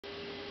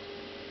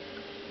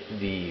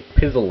The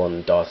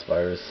Pizelun DOS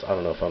virus, I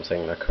don't know if I'm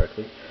saying that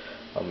correctly,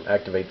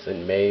 activates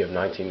in May of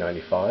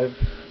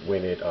 1995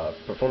 when it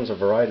performs a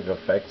variety of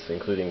effects,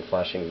 including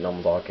flashing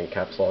numlock and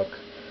caps lock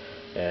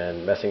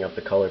and messing up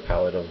the color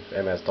palette of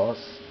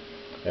MS-DOS.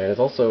 And it's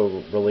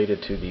also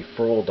related to the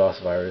Froll DOS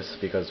virus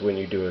because when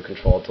you do a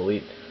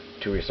Control-Delete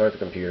to restart the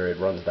computer, it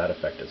runs that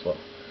effect as well.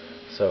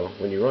 So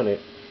when you run it,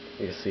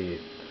 you see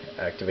it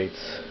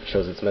activates,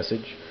 shows its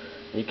message.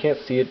 You can't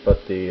see it, but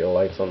the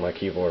lights on my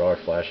keyboard are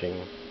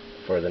flashing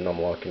for the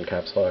numlock and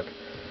caps lock.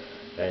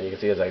 And you can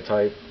see as I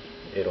type,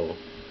 it'll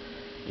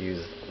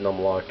use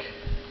numlock,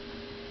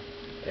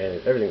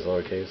 and everything's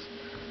lowercase.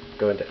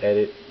 Go into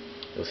edit,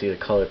 you'll see the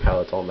color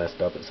palette's all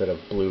messed up. Instead of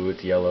blue,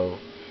 it's yellow.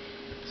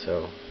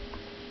 So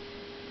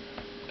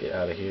get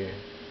out of here.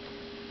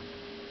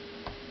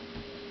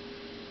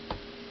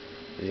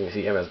 As you can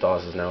see,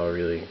 MS-DOS is now a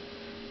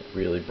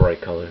really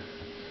bright color.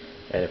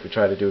 And if we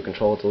try to do a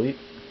Control-Delete,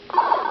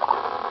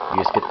 you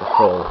just get the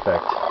Froll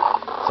effect.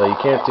 So you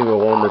can't do a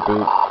warm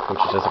reboot, which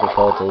is just a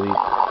Control-Delete.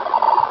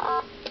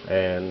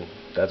 And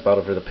that's about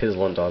it for the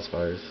Pizelun DOS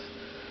virus.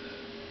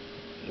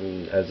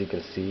 And as you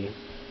can see,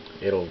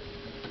 it'll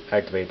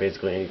activate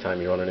basically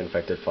anytime you run an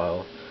infected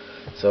file.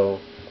 So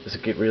this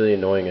would get really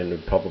annoying and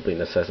would probably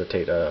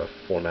necessitate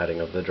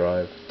formatting of the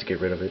drive to get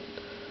rid of it.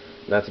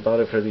 And that's about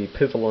it for the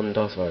Pizelun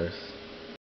DOS virus.